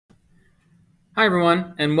Hi,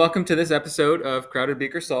 everyone, and welcome to this episode of Crowded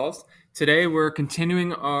Beaker Solves. Today, we're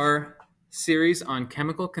continuing our series on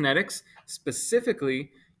chemical kinetics,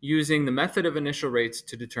 specifically using the method of initial rates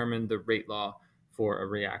to determine the rate law for a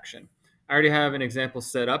reaction. I already have an example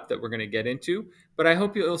set up that we're going to get into, but I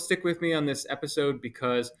hope you'll stick with me on this episode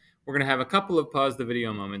because we're going to have a couple of pause the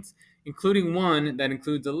video moments, including one that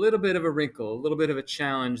includes a little bit of a wrinkle, a little bit of a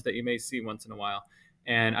challenge that you may see once in a while.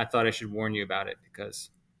 And I thought I should warn you about it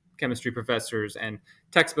because chemistry professors and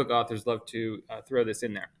textbook authors love to throw this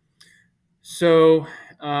in there. So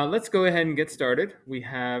let's go ahead and get started. We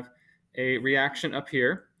have a reaction up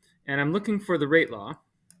here, and I'm looking for the rate law,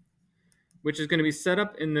 which is going to be set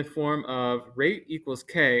up in the form of rate equals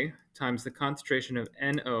K times the concentration of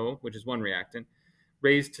NO, which is one reactant,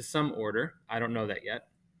 raised to some order. I don't know that yet.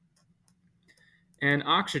 And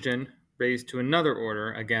oxygen raised to another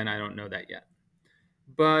order. Again, I don't know that yet.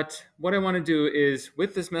 But what I want to do is,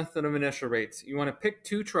 with this method of initial rates, you want to pick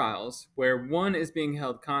two trials where one is being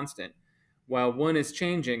held constant while one is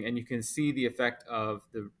changing, and you can see the effect of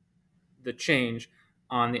the change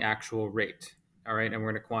on the actual rate. All right, and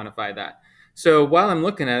we're going to quantify that. So while I'm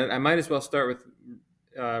looking at it, I might as well start with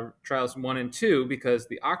trials 1 and 2 because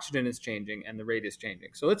the oxygen is changing and the rate is changing.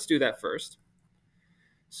 So let's do that first.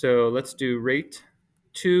 So let's do rate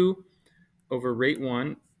 2 over rate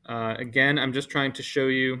 1. Again, I'm just trying to show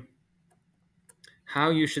you how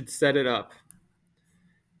you should set it up.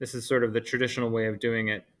 This is sort of the traditional way of doing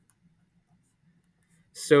it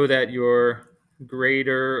so that your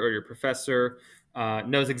grader or your professor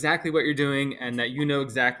knows exactly what you're doing and that you know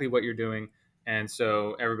exactly what you're doing. And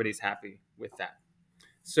so everybody's happy with that.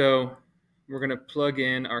 So we're going to plug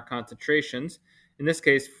in our concentrations. In this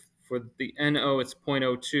case, for the NO, it's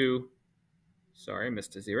 0.02. Sorry, I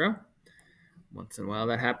missed a zero. Once in a while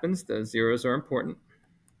that happens. The zeros are important.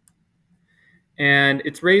 And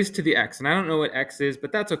it's raised to the x. And I don't know what x is,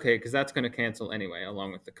 but that's okay because that's going to cancel anyway,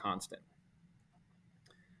 along with the constant.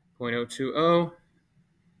 0.020,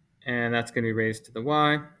 and that's going to be raised to the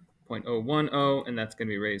y. 0.010, and that's going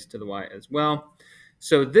to be raised to the y as well.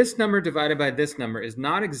 So this number divided by this number is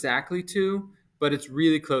not exactly 2, but it's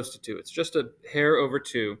really close to 2. It's just a hair over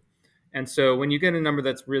 2. And so when you get a number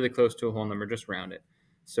that's really close to a whole number, just round it.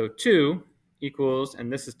 So 2 equals,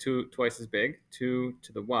 and this is 2 twice as big, 2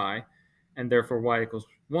 to the y, and therefore y equals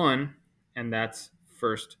 1, and that's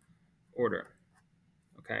first order.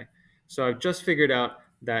 Okay, so I've just figured out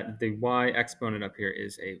that the y exponent up here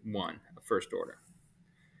is a 1, a first order.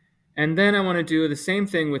 And then I want to do the same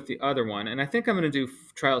thing with the other one, and I think I'm going to do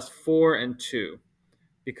trials 4 and 2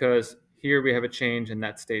 because here we have a change and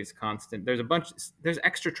that stays constant. There's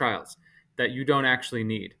extra trials that you don't actually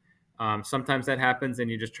need. Sometimes that happens and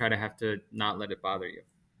you just have to not let it bother you.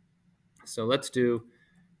 So let's do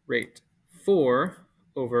rate 4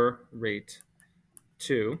 over rate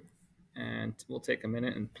 2. And we'll take a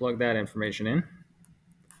minute and plug that information in.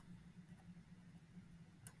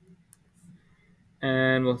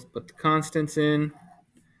 And we'll put the constants in.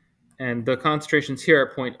 And the concentrations here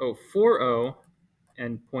are 0.040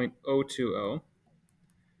 and 0.020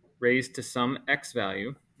 raised to some x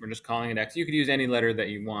value. We're just calling it x. You could use any letter that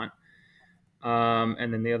you want.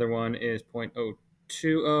 And then the other one is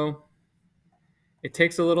 0.020. It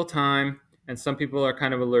takes a little time, and some people are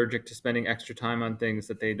kind of allergic to spending extra time on things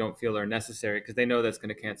that they don't feel are necessary because they know that's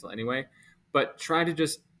going to cancel anyway. But try to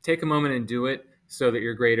just take a moment and do it so that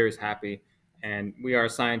your grader is happy. And we are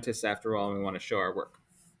scientists after all, and we want to show our work.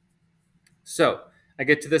 So I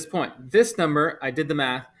get to this point. This number, I did the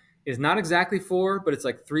math, is not exactly 4, but it's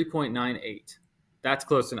like 3.98. That's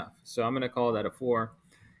close enough. So I'm going to call that a 4.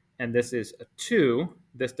 And this is a 2.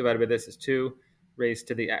 This divided by this is 2 raised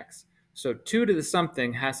to the x. So 2 to the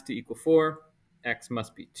something has to equal 4. X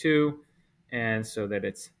must be 2. And so that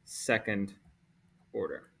it's second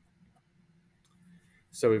order.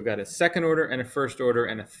 So we've got a second order and a first order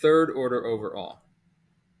and a third order overall.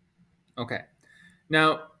 Okay.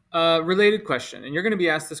 Now, related question, and you're going to be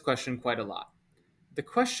asked this question quite a lot. The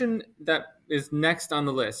question that is next on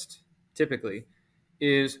the list, typically,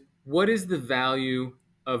 is what is the value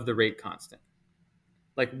of the rate constant?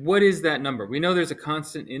 Like, what is that number? We know there's a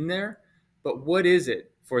constant in there, but what is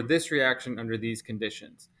it for this reaction under these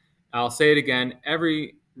conditions? I'll say it again.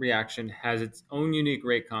 Every reaction has its own unique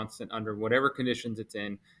rate constant under whatever conditions it's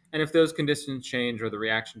in. And if those conditions change or the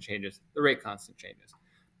reaction changes, the rate constant changes.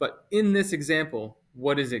 But in this example,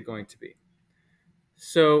 what is it going to be?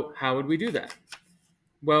 So how would we do that?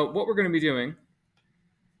 Well, what we're going to be doing,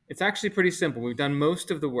 it's actually pretty simple. We've done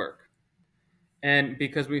most of the work. And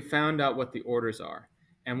because we found out what the orders are.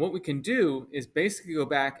 And what we can do is basically go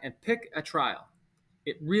back and pick a trial.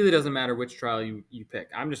 it really doesn't matter which trial you pick.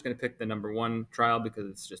 I'm just going to pick the number 1 trial because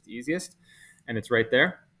it's just easiest, and it's right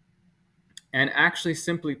there. And actually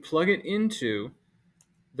simply plug it into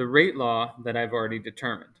the rate law that I've already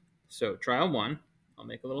determined. So trial 1, I'll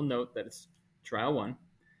make a little note that it's trial 1.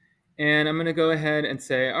 And I'm going to go ahead and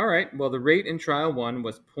say, all right, well, the rate in trial 1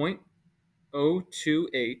 was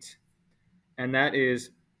 0.028, and that is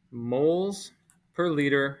moles per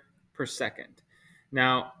liter per second.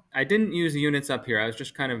 Now, I didn't use units up here. I was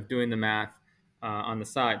just kind of doing the math on the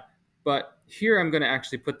side. But here I'm going to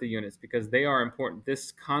actually put the units because they are important.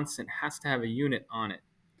 This constant has to have a unit on it.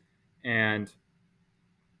 And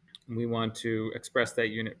we want to express that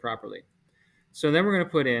unit properly. So then we're going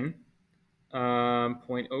to put in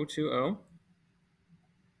 0.020,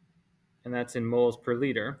 and that's in moles per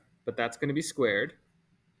liter, but that's going to be squared,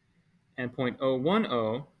 and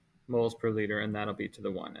 0.010 moles per liter, and that'll be to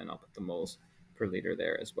the 1, and I'll put the moles per liter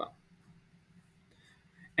there as well.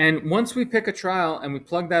 And once we pick a trial and we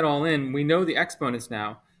plug that all in, we know the exponents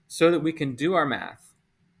now so that we can do our math,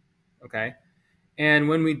 okay? And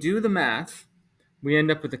when we do the math, we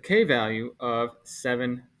end up with a K value of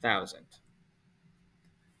 7,000.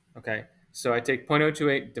 Okay, so I take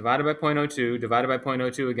 0.028 divided by 0.02, divided by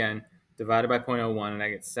 0.02 again, divided by 0.01, and I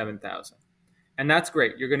get 7,000. And that's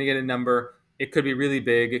great. You're going to get a number. It could be really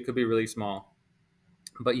big. It could be really small.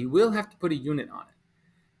 But you will have to put a unit on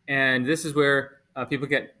it. And this is where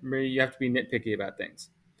you have to be nitpicky about things.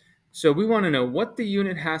 So we want to know what the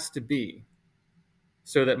unit has to be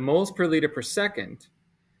so that moles per liter per second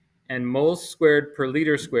and moles squared per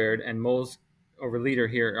liter squared and moles over liter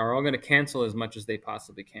here are all going to cancel as much as they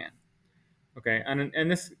possibly can. Okay,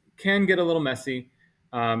 and this can get a little messy,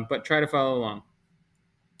 but try to follow along.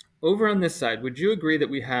 Over on this side, would you agree that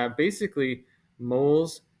we have basically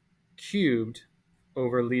moles cubed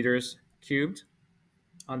over liters cubed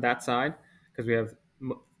on that side? Because we have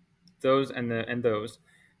those and those.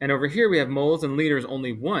 And over here we have moles and liters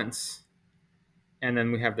only once, and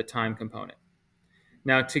then we have the time component.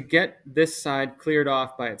 Now to get this side cleared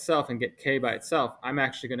off by itself and get K by itself, I'm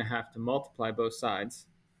actually going to have to multiply both sides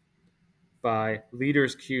by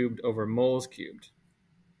liters cubed over moles cubed.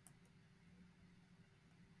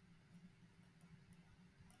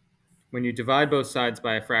 When you divide both sides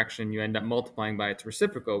by a fraction, you end up multiplying by its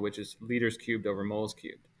reciprocal, which is liters cubed over moles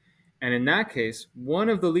cubed. And in that case, one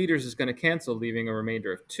of the liters is going to cancel, leaving a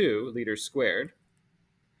remainder of 2 liters squared.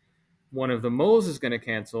 One of the moles is going to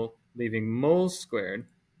cancel, leaving moles squared.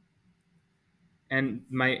 And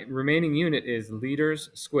my remaining unit is liters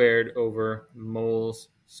squared over moles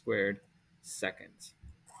squared seconds.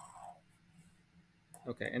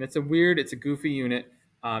 Okay, and it's a goofy unit.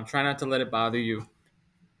 Try not to let it bother you.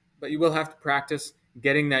 But you will have to practice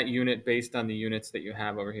getting that unit based on the units that you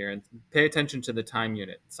have over here. And pay attention to the time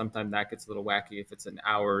unit. Sometimes that gets a little wacky if it's in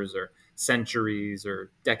hours or centuries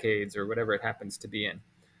or decades or whatever it happens to be in.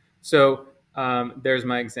 So there's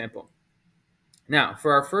my example. Now,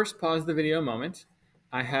 for our first pause the video moment,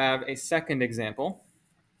 I have a second example.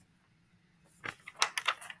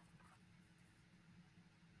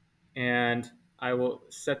 And I will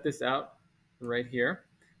set this out right here.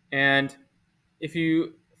 And if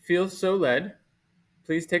you feel so led,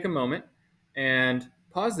 please take a moment and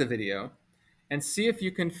pause the video and see if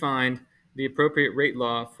you can find the appropriate rate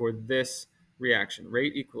law for this reaction.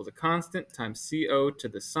 Rate equals a constant times CO to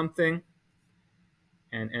the something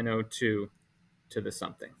and NO2 to the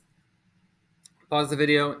something. Pause the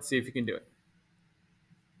video and see if you can do it.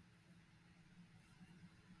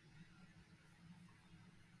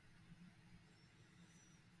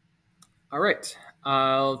 All right,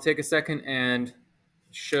 I'll take a second and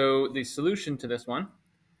show the solution to this one.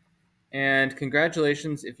 And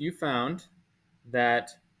congratulations if you found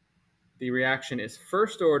that the reaction is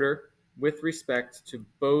first order with respect to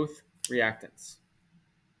both reactants.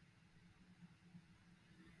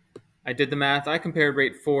 I did the math. I compared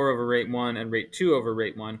rate 4 over rate 1 and rate 2 over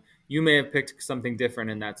rate 1. You may have picked something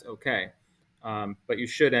different, and that's okay. But you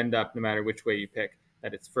should end up, no matter which way you pick,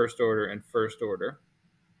 that it's first order and first order.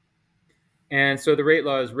 And so the rate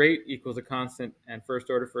law is rate equals a constant and first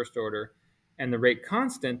order. And the rate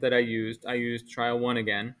constant that I used trial 1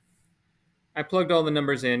 again. I plugged all the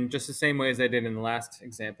numbers in just the same way as I did in the last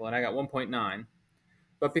example, and I got 1.9.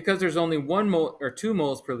 But because there's only 1 mole or 2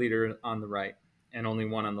 moles per liter on the right and only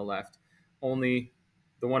 1 on the left, only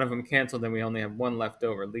the one of them canceled, and we only have 1 left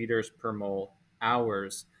over, liters per mole,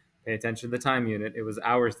 hours. Pay attention to the time unit. It was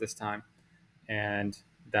hours this time, and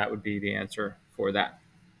that would be the answer for that.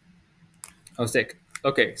 Oh, sick.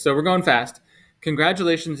 Okay, so we're going fast.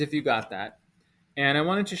 Congratulations if you got that. And I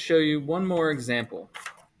wanted to show you one more example.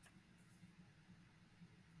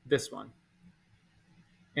 This one.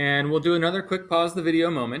 And we'll do another quick pause the video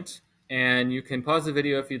moment. And you can pause the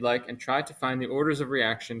video if you'd like and try to find the orders of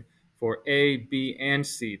reaction for A, B, and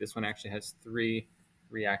C. This one actually has 3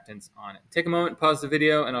 reactants on it. Take a moment, pause the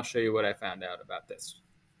video, and I'll show you what I found out about this.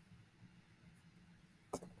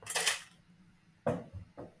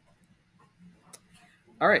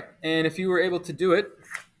 All right, and if you were able to do it,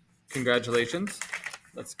 congratulations.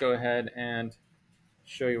 Let's go ahead and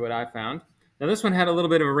show you what I found. Now this one had a little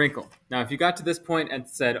bit of a wrinkle. Now if you got to this point and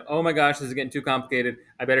said, oh my gosh, this is getting too complicated,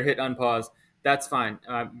 I better hit unpause, that's fine.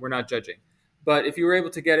 We're not judging. But if you were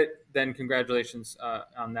able to get it, then congratulations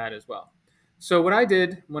on that as well. So what I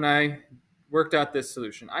did when I worked out this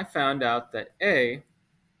solution, I found out that A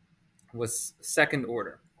was second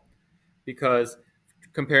order, because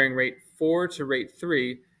comparing rate 4 to rate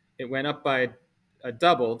 3, it went up by a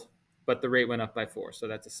doubled, but the rate went up by 4. So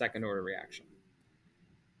that's a second order reaction.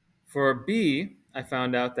 For B, I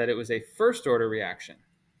found out that it was a first order reaction,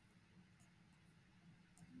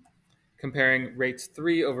 comparing rates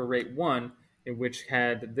 3 over rate 1, in which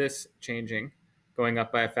had this changing, going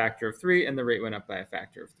up by a factor of 3, and the rate went up by a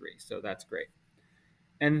factor of 3. So that's great.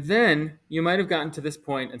 And then you might have gotten to this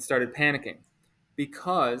point and started panicking,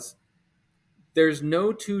 because there's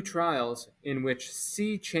no 2 trials in which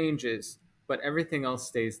C changes, but everything else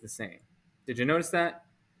stays the same. Did you notice that?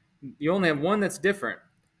 You only have one that's different,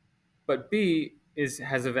 but B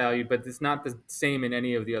has a value, but it's not the same in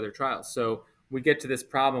any of the other trials. So we get to this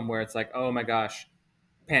problem where it's like, oh my gosh,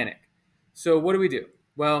 panic. So what do?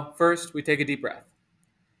 Well, first we take a deep breath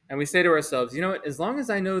and we say to ourselves, you know what, as long as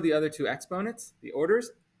I know the other 2 exponents, the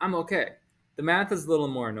orders, I'm okay. The math is a little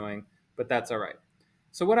more annoying, but that's all right.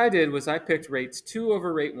 So what I did was I picked rates 2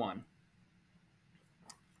 over rate 1.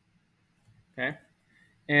 Okay.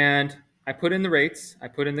 And I put in the rates, I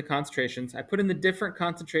put in the concentrations, I put in the different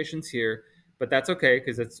concentrations here, but that's okay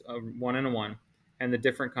because it's a 1 and a 1, and the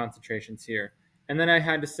different concentrations here. And then I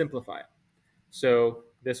had to simplify it. So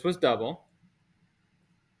this was double,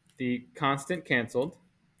 the constant canceled,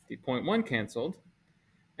 the 0.1 canceled,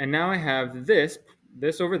 and now I have this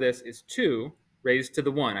over this is 2 raised to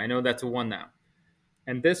the 1. I know that's a 1 now.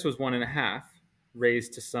 And this was 1.5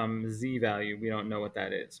 raised to some z value. We don't know what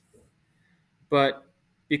that is. But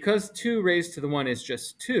because 2 raised to the 1 is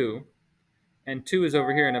just 2, and 2 is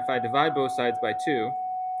over here, and if I divide both sides by 2,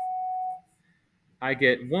 I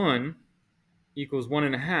get 1 equals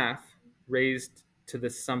 1.5 raised to the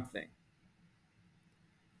something.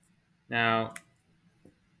 Now,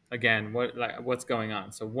 again, what's going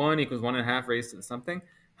on? So 1 equals 1.5 raised to the something.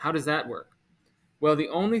 How does that work? Well, the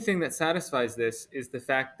only thing that satisfies this is the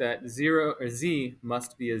fact that 0 or z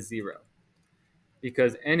must be a 0,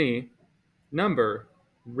 because any number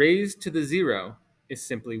raised to the 0 is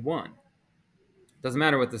simply 1. Doesn't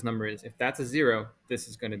matter what this number is. If that's a 0, this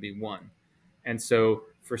is going to be 1. And so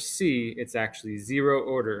for C, it's actually 0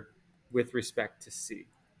 order with respect to C.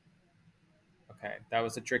 Okay, that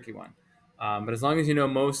was a tricky one. But as long as you know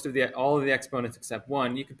all of the exponents except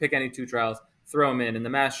 1, you can pick any 2 trials, throw them in, and the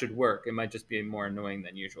math should work. It might just be more annoying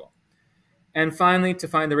than usual. And finally, to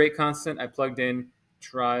find the rate constant, I plugged in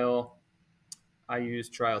I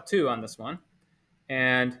used trial 2 on this one.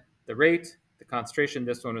 And the rate, the concentration,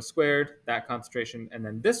 this one was squared, that concentration, and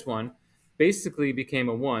then this one basically became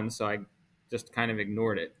a 1, so I just kind of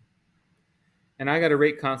ignored it. And I got a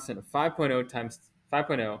rate constant of 5.0 times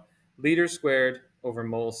 5.0 liters squared over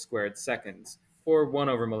moles squared seconds, or 1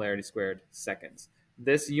 over molarity squared seconds.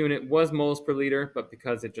 This unit was moles per liter, but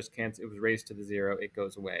because it was raised to the 0, it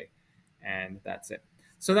goes away, and that's it.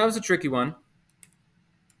 So that was a tricky one.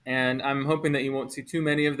 And I'm hoping that you won't see too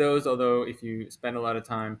many of those, although if you spend a lot of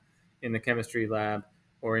time in the chemistry lab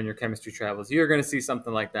or in your chemistry travels, you're going to see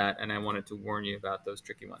something like that, and I wanted to warn you about those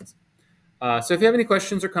tricky ones. So if you have any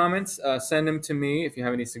questions or comments, send them to me. If you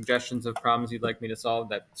have any suggestions of problems you'd like me to solve,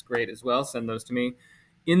 that's great as well. Send those to me.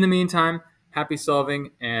 In the meantime, happy solving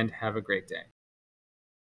and have a great day.